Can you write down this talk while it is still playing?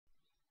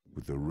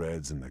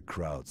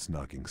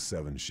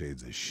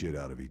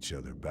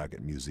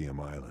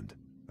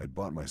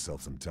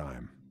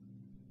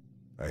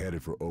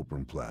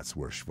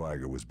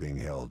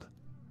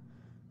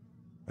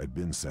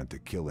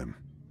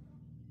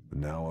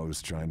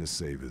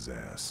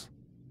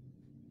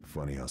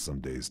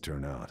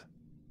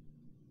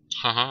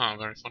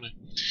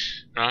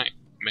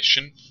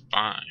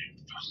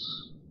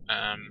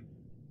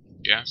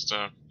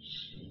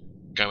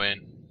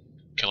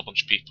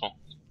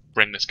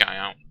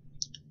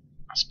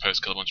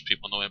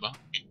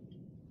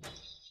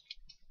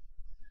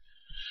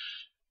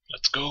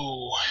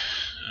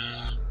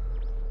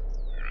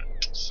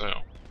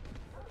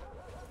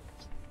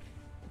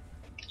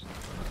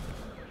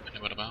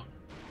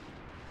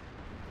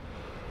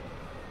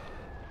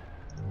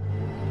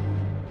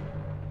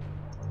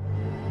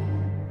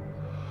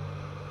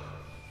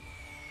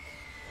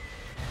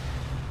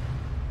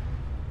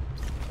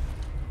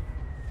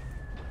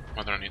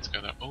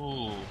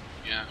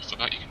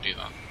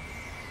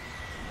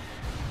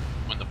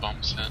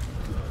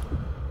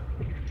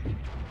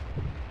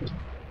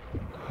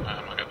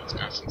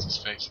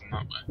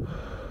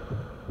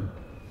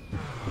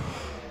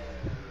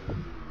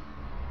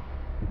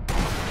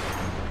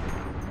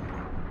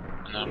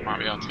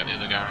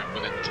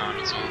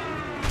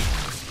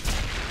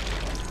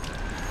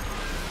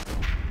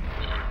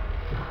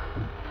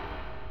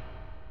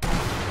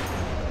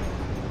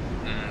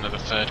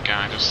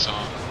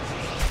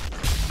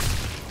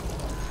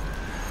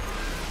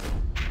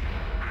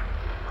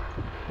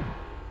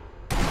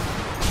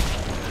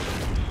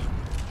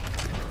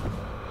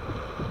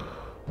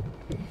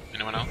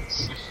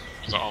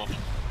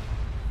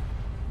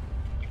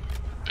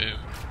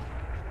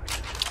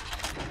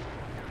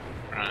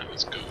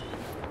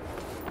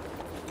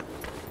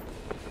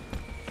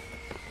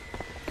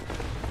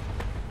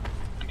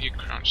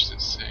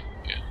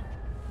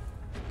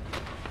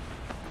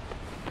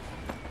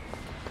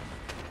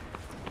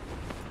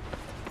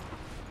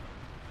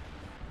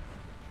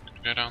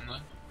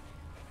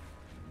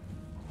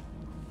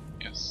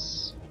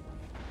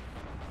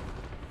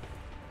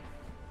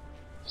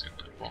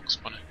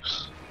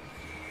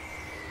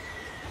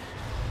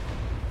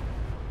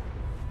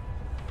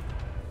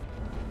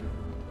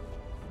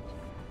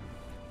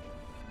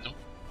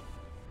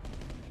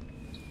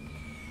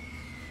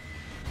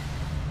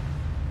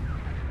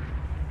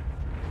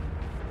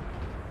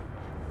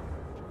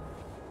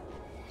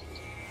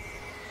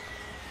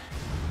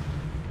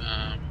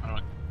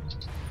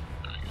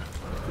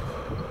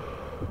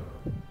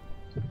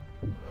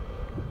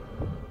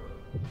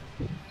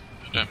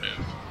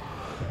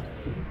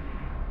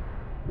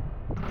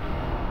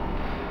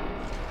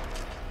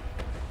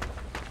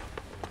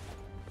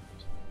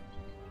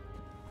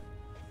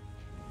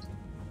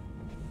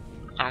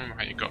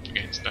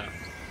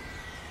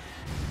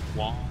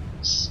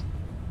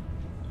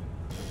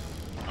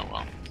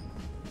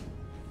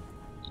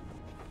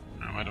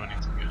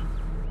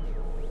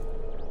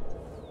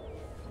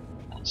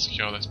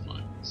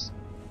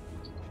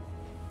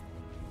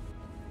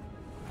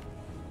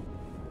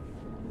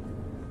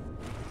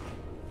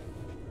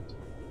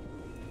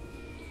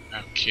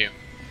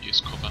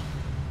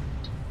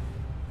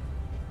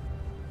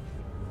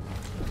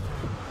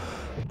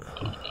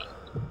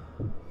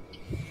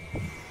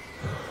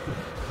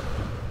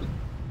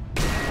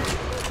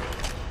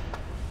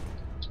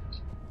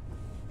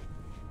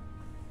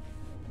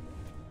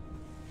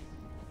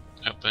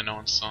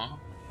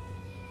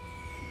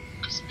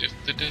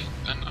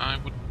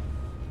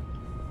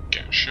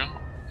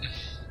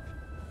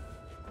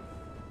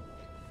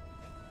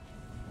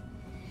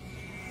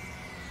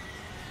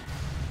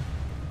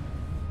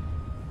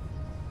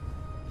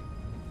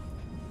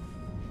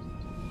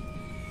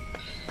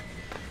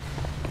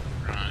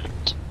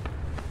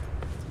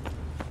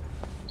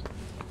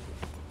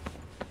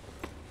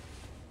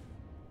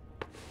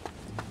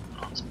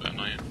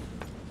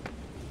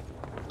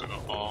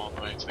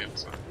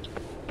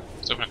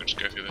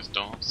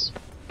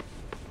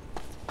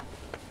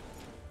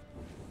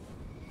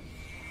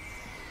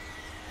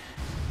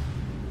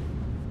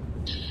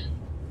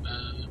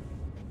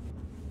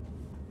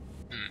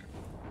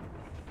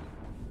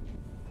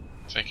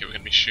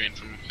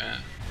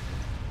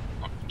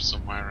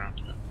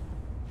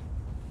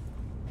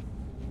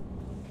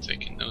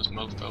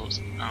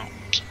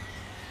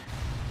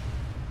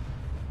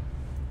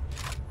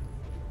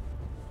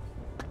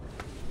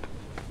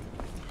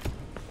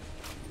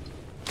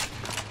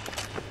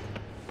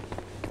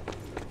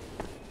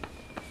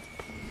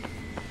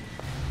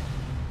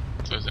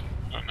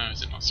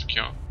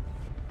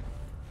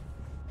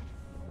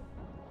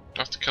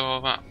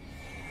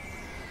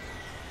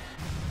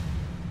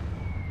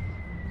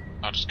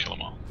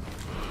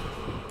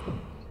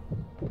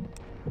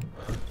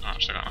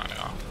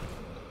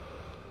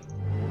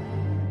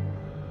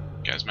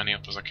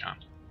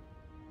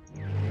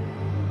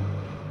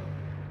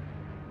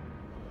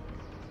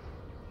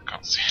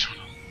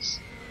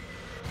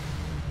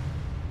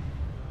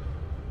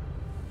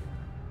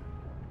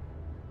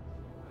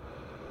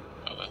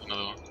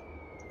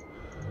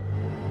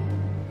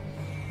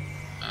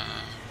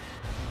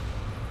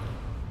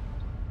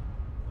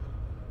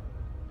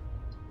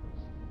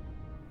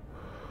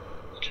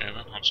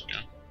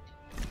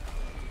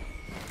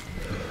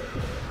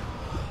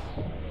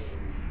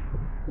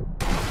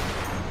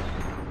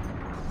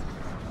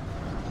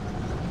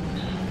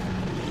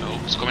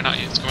It's coming at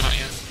you, it's coming at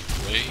you.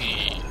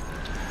 Wait.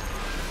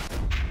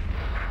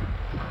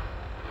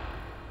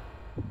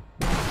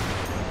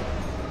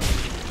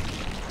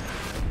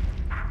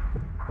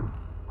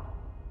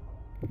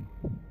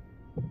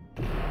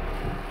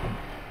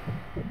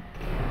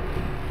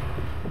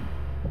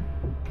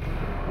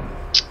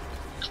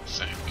 God's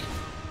sake.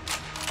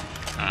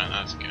 Alright,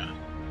 that's good.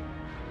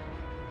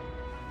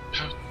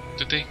 How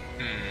did they?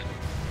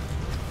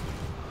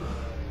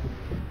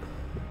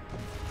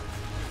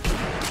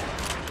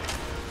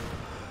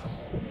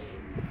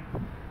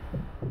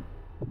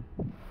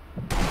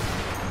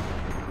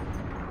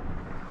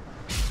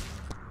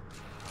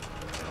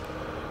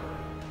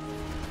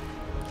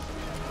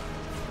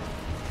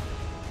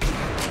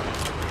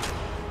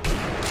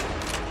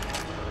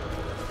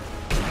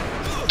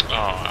 Oh,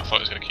 I thought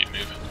it was going to keep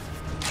moving.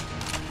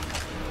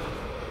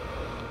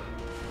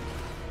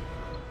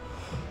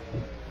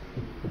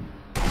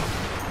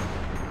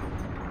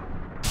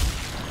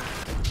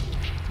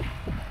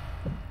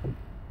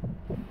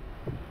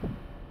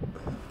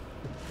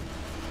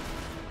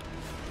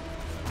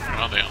 Where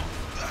are they all?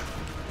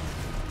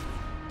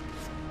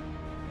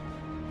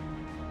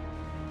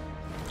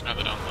 Oh,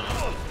 they're down there.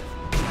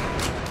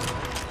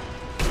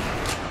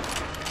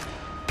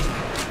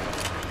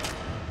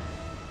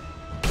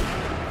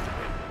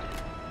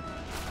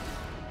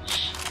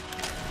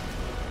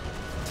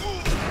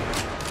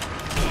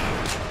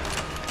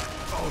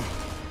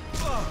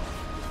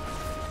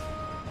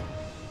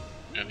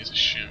 Yeah, these are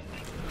shooting me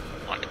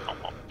like a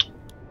lot.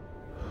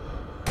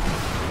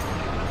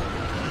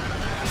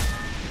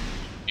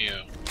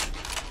 Ew.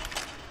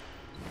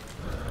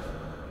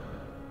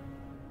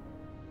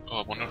 Oh,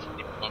 I wonder if I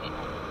could love it.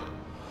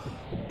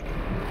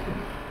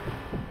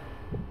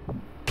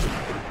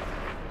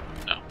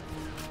 No. Oh,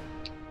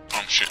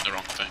 I'm shooting the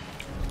wrong thing.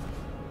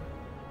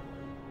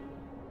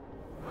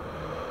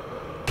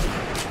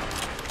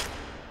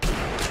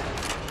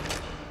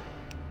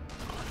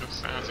 Oh, I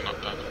guess how's he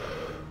not done?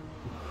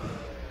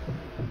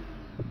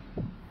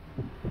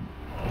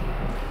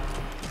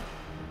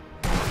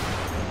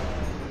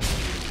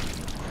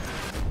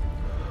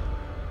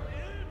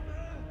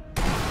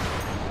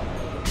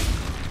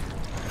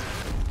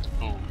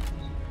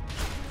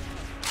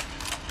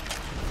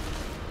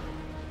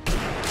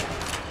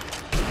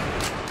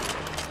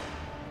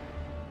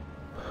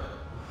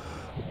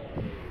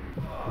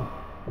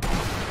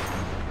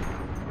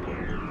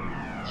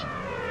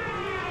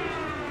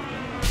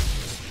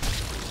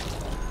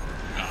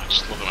 I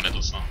just love it when it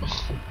does that.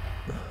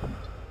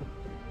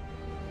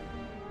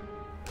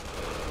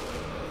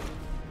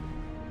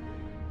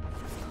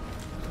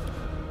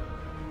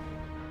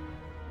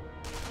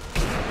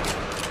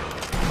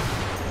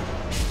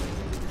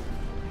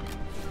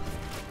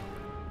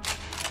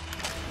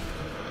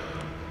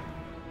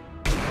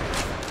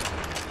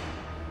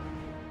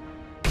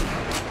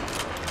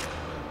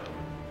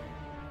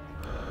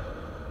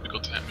 We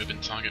got to hit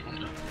moving target,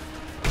 wouldn't it?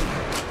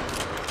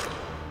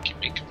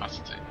 Keep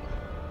incapacitated.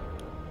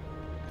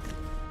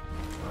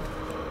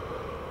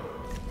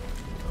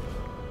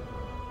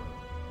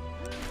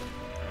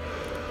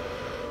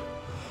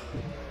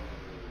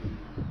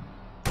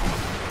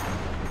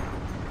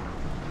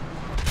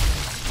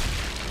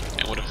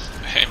 It would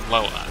have hit him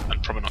lower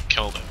and probably not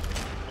killed him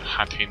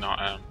had he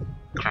not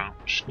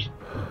crouched.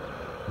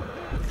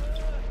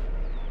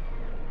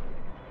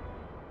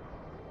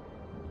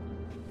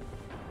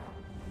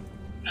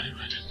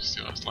 Anyway, let's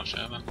see what's left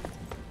there then.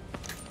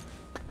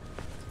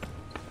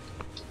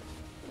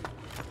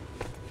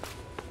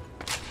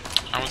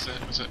 How was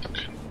it? Was it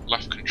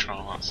left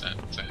control? That's it.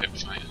 It's a hip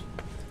fire.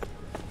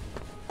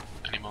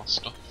 Any more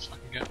stuff I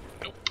can get?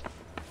 Nope.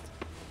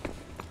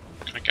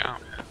 Can I get out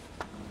here?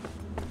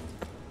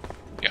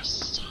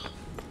 Yes.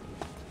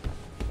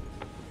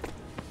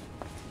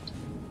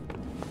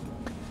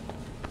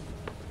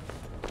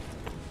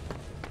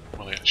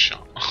 Well, I get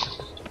shot.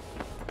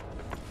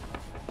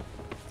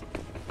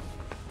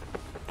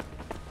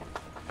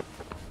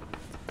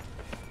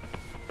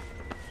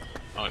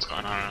 Oh, it's got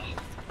an arrow.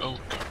 Oh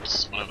god, there's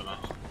someone over there.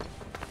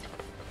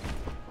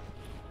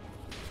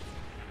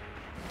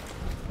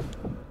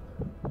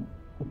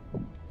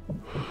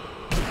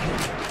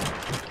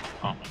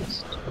 Oh,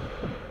 missed.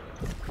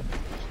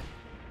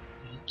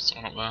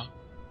 Someone up there.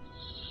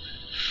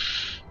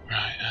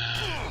 Right,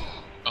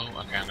 oh,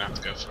 okay, I'm gonna have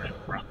to go for it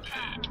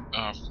rapid. Oh,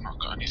 I've not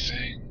got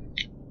anything.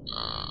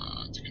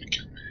 They're gonna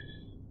kill me.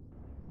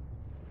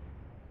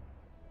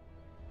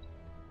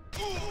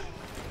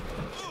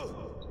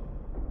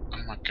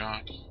 Oh my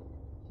god.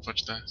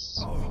 Fudge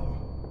this.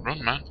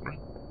 Run, man, run.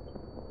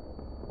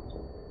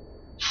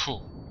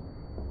 Phew.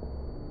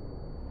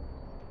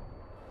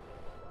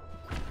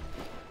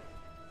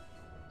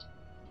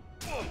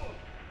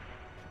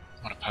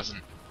 What a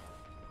peasant.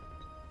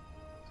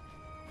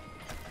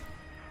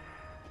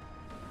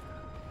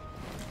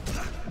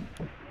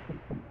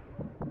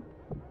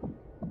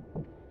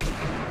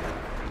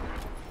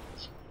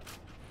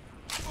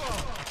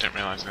 Didn't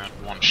realise they had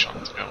one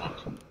shot to go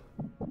on.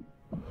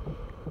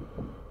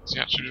 Is he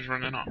actually just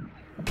running on?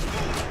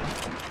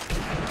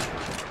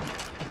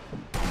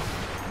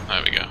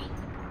 There we go.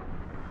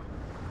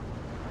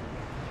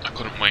 I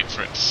couldn't wait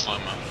for it to slow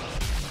mo.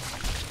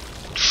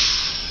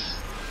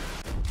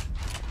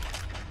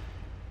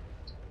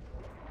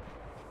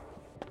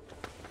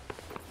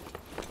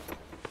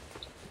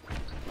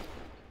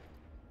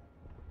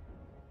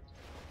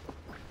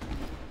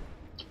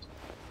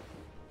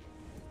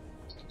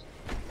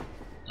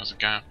 There's a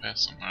guy up here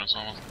somewhere as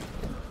well.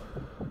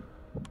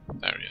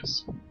 There he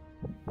is.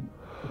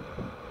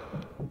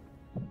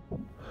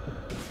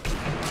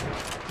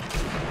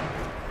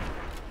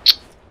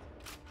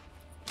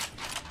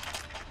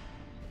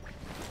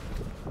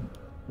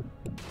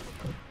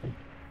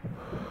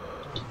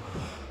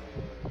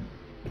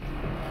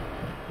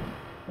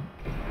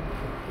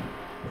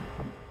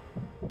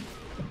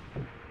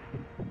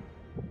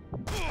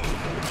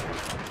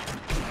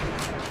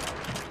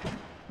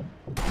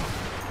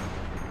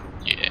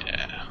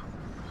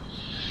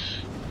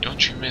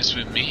 Don't you mess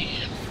with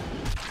me.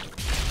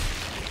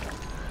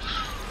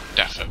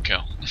 Defo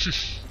kill.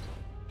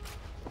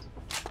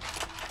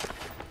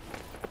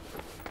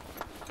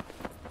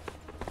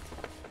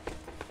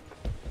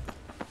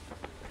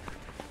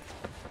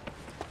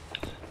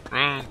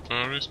 Run,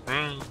 Paris,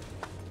 run.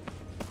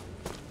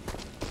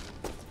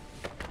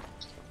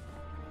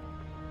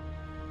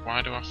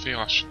 Why do I feel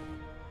I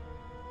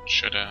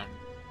should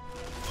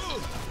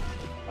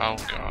oh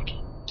god.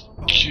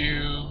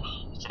 Q.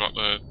 Forgot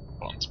the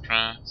button to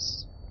press.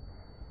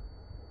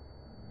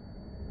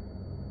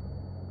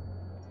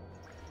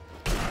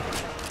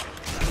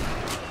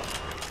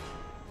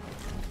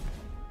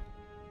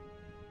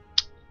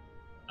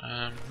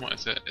 What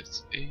is it?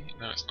 It's E?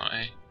 No, it's not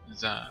A.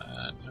 Is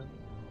that no?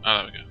 Oh,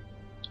 there we go.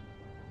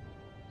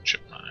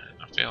 Chip mine.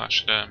 I feel I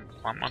should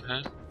plant one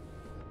here.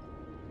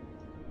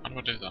 How do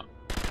I do that?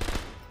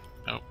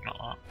 Nope,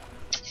 not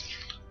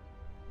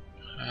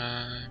that.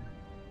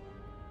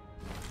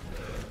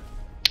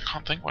 I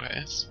can't think what it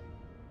is.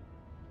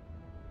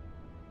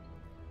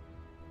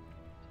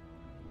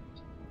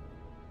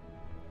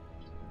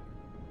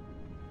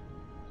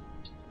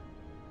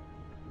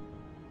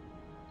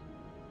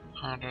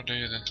 How do I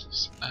do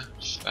this? F,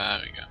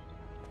 there we go.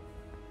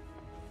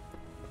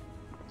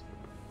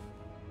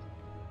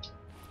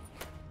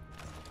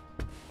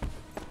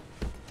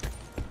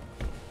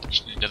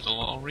 Just needed a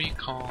little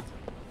recall.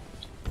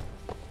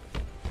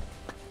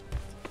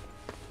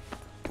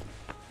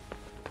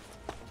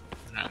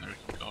 Right, then we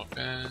can go up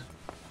here.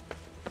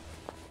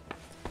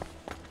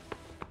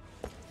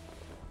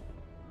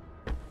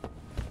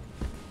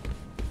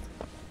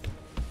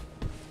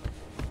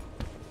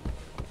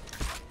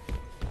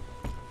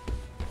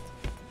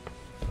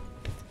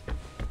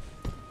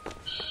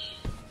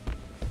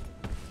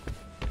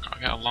 Gotta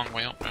get a long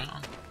way up there.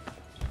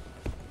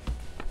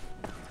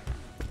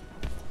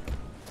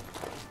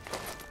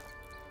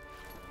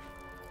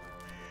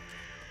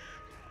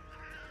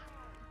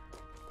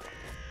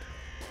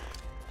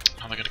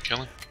 How are they gonna kill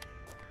him?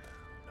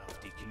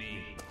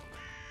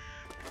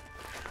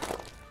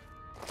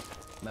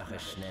 Mach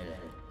es schnell.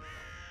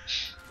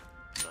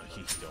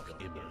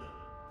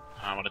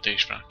 Ah, what a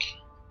douchebag.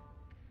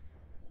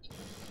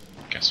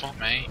 Guess what,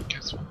 mate?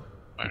 Guess what?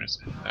 Where is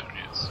it? There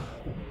it is.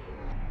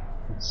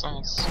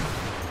 Sauce.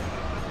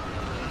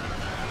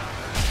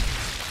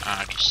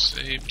 I just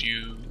saved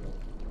you.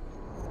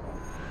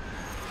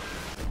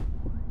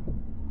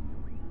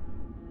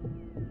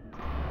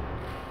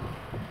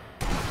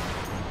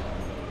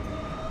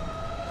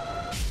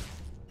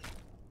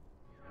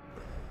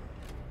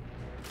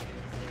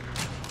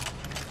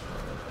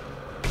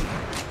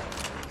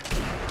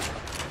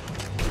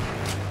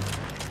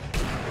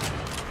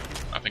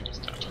 I think it's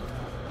dead.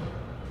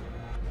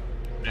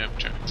 No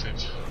objective.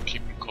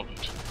 Keep him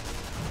covered.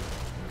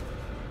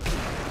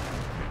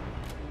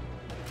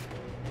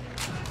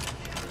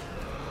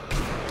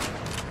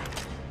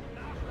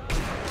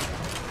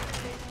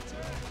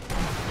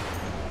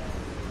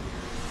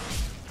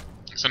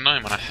 It's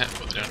annoying when I hit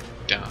but they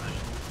don't die.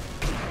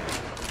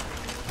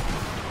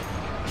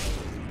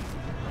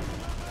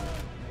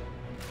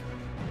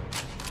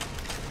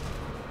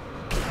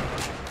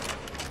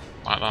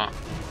 Like that.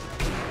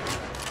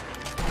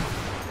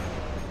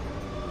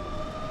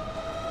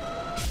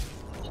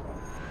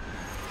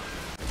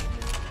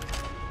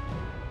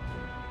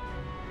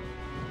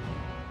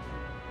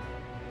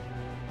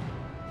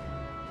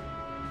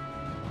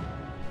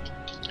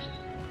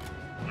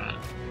 Right.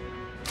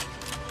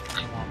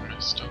 Come on,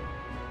 mister.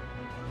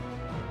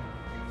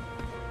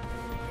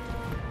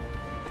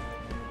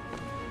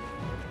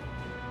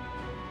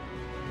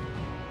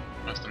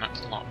 Where's the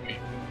next lot,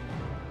 people?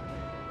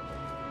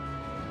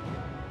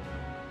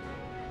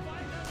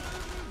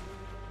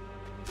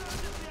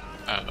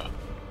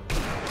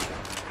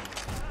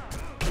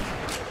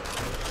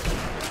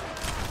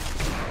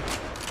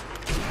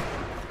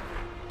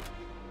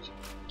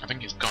 I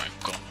think he's got a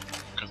gun,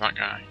 because that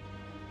guy,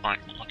 like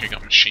he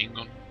got a machine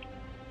gun.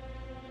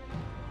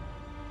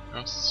 Who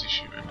else is he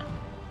shooting at?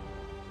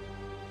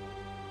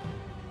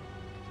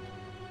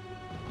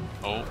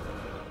 Oh.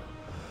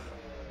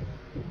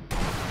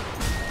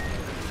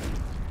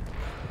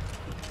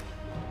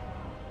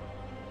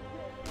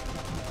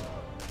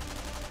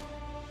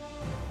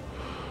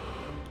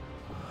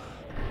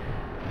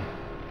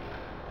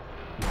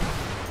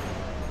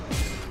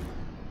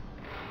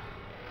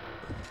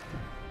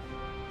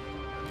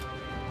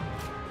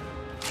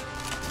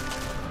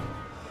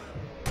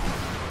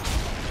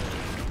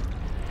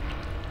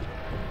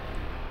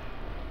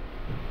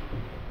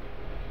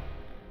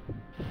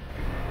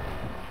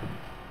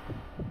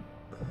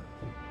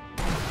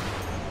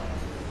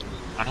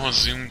 I know I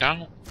zoomed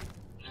out.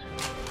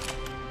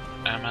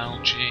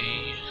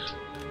 MLG.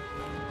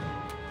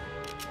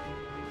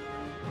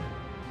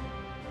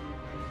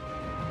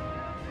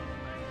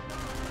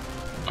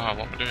 Oh,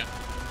 what am I doing?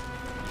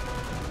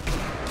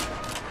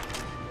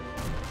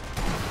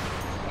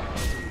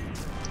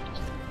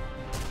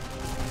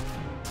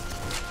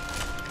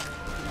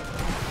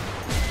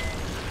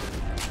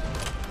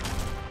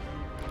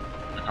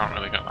 I can't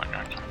really get that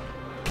guy, can I?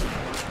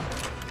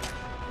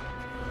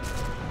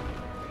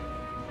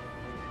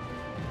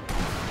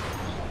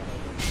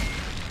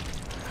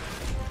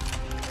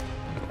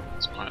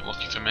 It's quite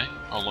lucky for me.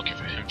 Or lucky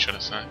for him, should I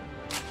say.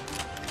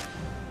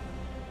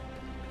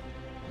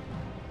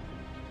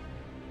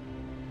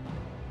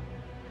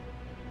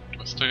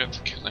 I still get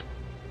to kill him.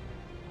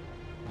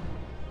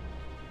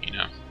 You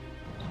know,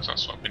 because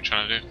that's what I've been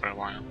trying to do for a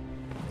while.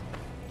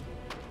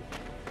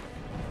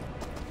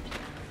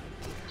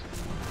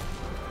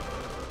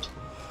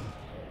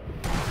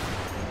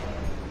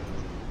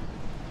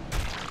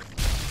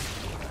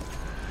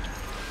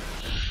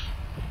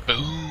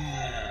 Boom!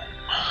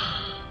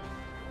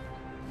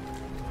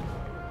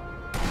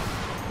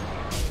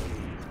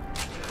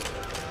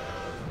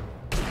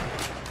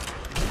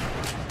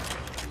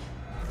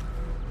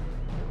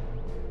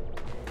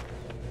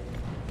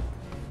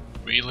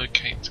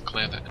 Relocate to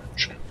clear the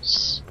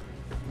entrance.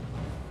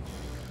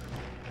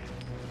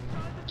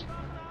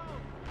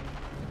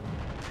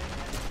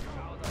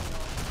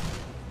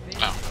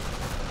 Oh.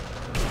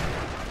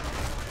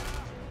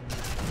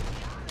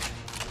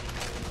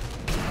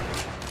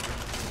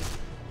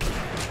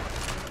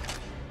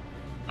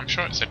 I'm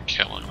sure it said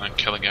kill and then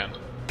kill again.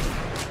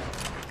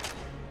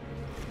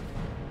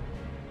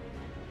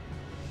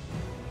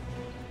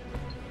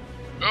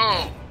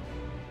 Oh!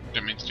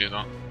 Didn't mean to do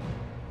that.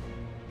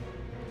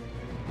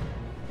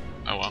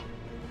 Oh well.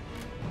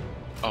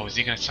 Oh, is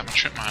he gonna set my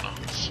trip mine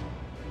off?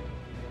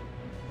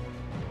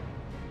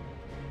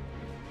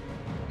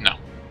 No.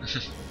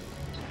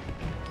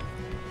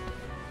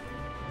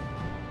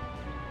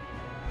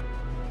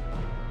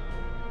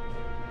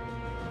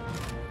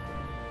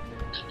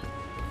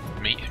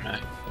 Meet him, eh?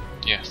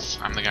 Yes,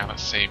 I'm the guy that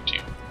saved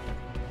you.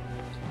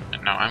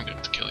 And now I'm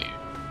going to kill you.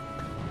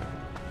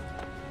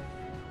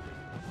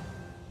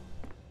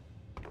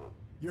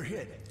 You're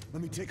hit.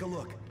 Let me take a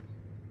look.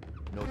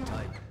 No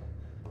time.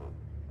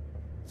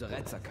 The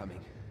rats are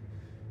coming.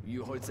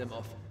 You hold them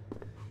off.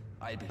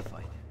 I'll be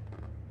fine.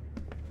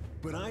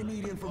 But I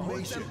need Hold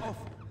information. them off.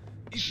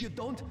 If you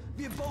don't,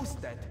 we're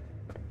both dead.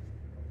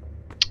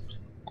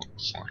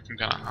 Looks like I'm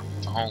gonna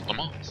have to hold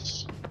them off.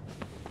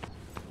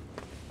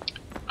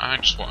 I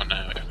just want to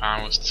know, if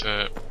I was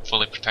to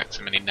fully protect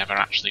him and he never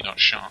actually got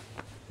shot,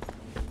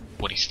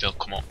 would he still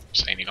come up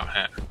saying he got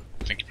hit?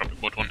 I think he probably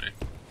would, wouldn't he?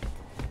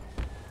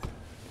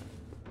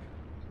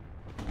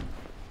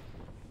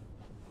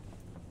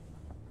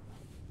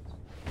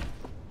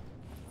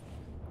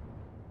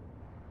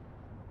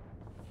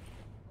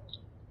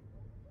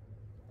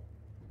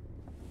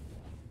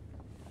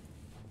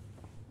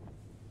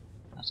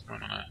 What's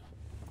going on there?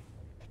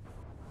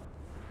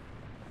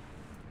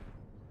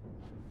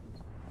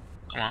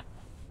 Come on.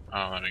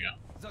 Oh, there we go.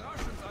 The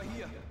Russians are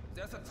here.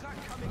 There's a truck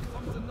coming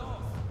from the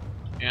north.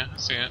 Yeah, I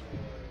see it.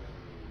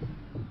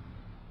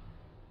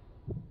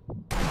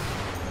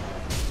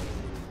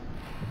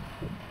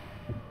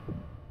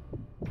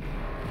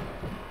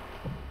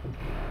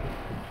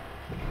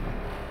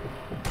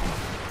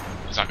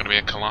 Is that going to be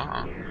a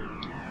Kalata?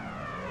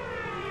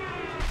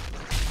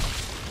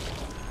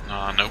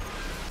 Nope.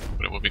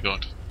 But it would be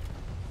good.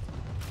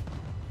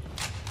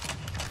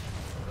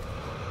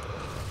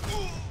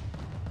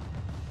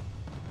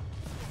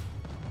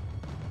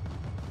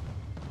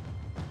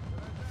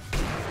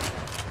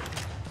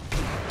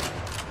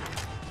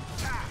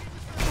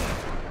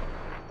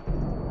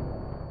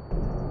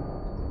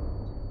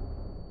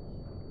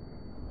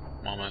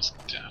 Mama's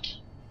dead.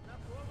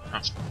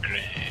 That's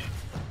great.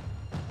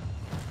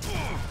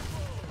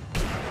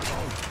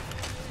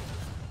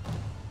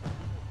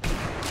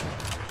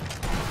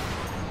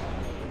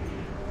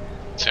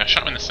 See, I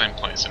shot him in the same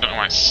place. I don't know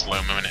why it's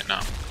slow-moing it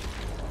now.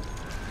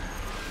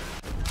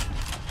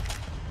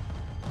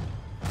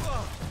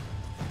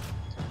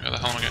 Where the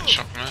hell am I getting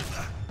shot from here?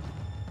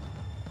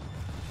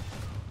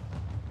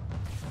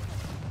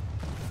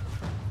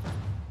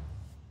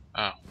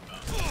 Oh.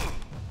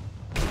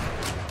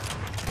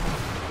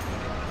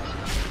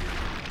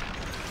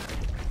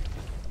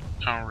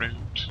 How rude.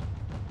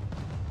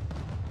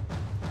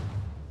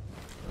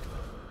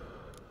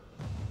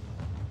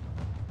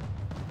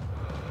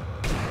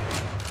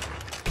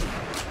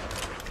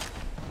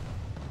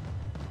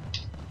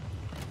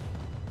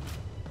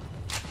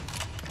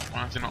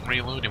 Why is it not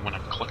reloading when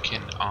I'm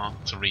clicking R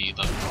to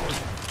reload?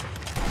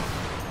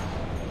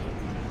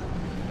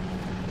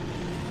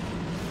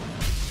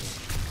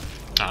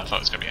 Oh, I thought it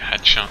was going to be a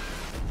headshot.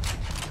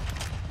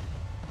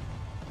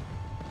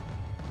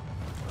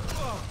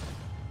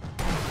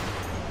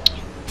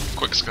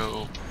 Quick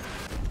scope.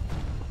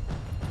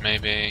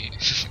 Maybe,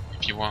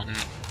 if you want.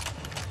 Is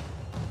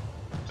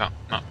that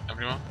not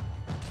everyone?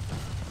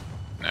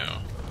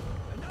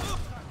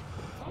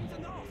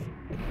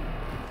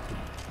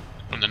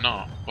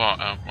 What?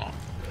 What?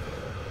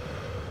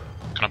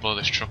 Can I blow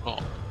this truck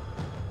up?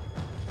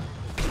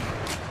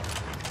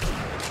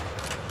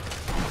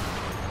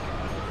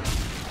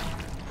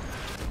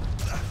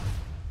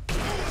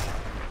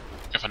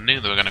 If I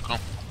knew they were gonna come,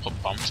 I'd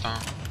put bombs down.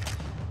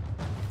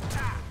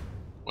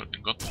 Would have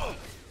been good.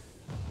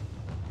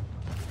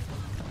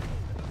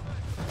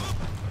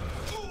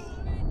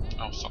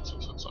 Oh fuck,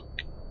 fuck, fuck, fuck.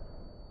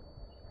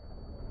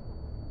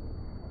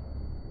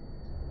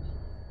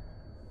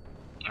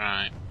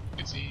 Alright,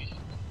 is he...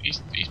 He's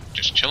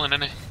just chilling,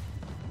 isn't he?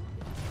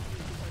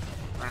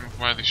 I don't know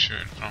where they're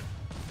shooting from.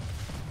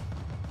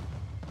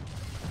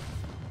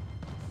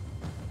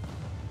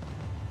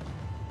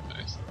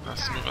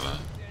 That's some over there.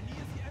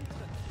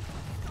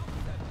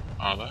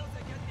 Are they?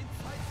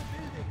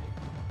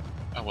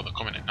 Oh, well, they're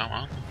coming in now,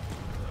 aren't they?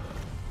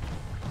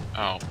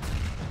 Oh.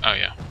 Oh,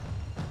 yeah.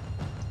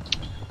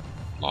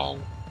 Lol.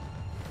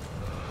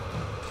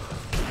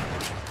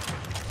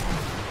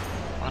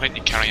 Why didn't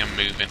you carry on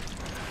moving?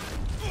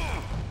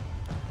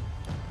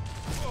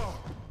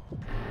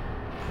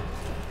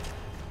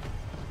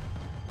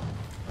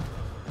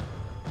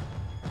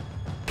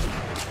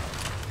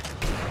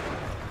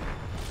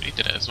 He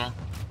did it as well.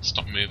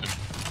 Stop moving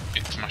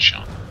into my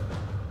shot.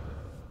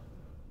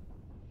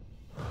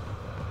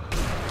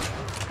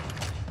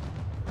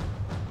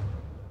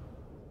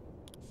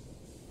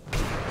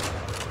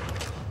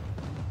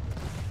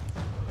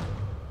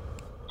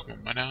 Come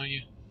on, where are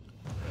you?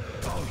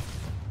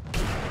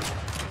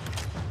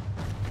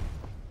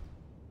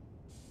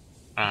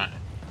 Right.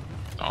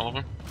 Is that all of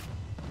them?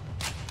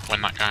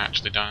 When that guy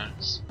actually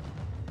dies.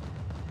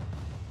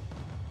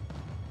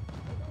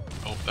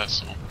 Oh, there's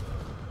someone.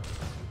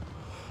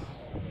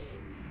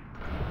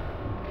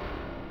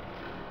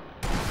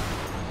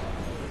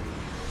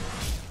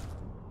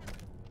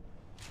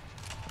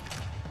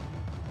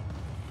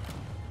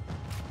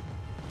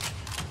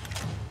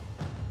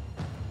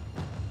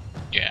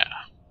 Yeah.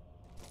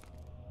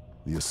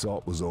 The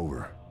assault was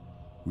over.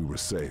 We were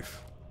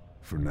safe.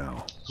 For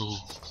now. Ooh.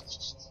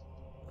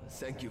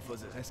 Thank you for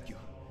the rescue.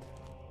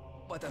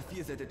 But I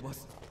fear that it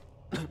was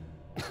a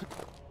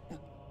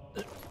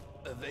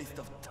waste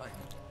of time.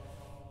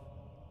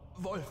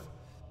 Wolf,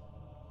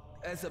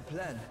 as a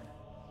plan,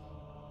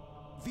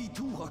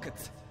 V2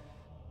 rockets.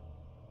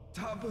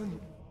 Tauben.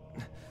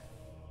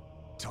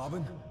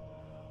 Tauben?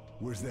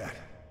 Where's that?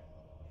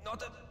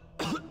 Not a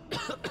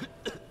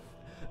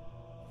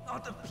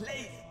not a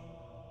place.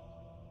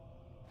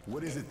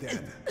 What is it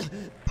then?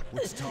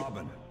 What's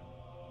Tauben?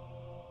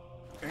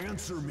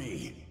 Answer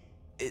me.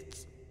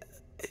 It's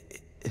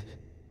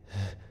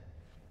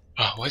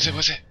Oh, what is it?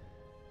 What is it?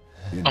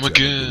 Intel Oh my had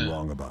been god.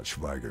 wrong about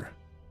Schweiger.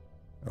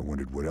 I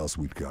wondered what else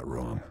we'd got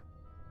wrong.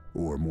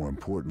 Or more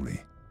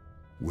importantly,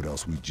 what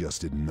else we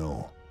just didn't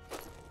know.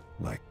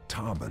 Like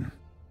Tauben.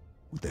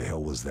 What the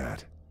hell was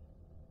that?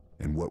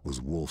 And what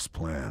was Wolf's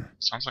plan?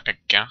 Sounds like a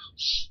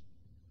gas.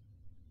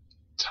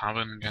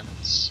 Tavern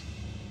against.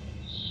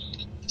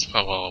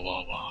 Whoa, whoa,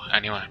 whoa, whoa.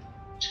 Anyway,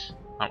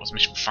 that was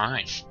mission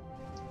 5.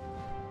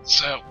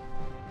 So,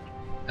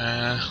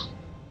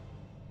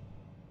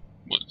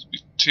 what,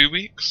 2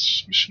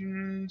 weeks?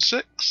 Mission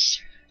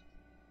 6?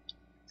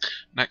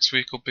 Next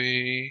week will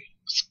be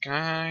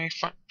Sky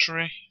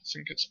Factory. I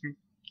think it's.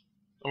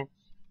 Oh,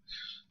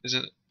 is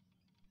it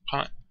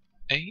part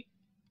 8?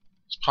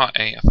 It's part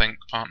 8, I think.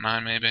 Part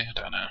 9, maybe. I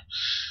don't know.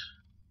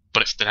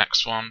 But it's the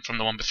next one from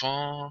the one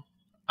before.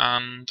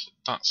 And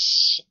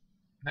that's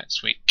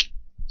next week.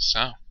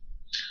 So,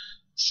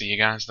 see you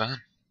guys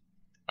then.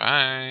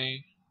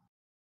 Bye.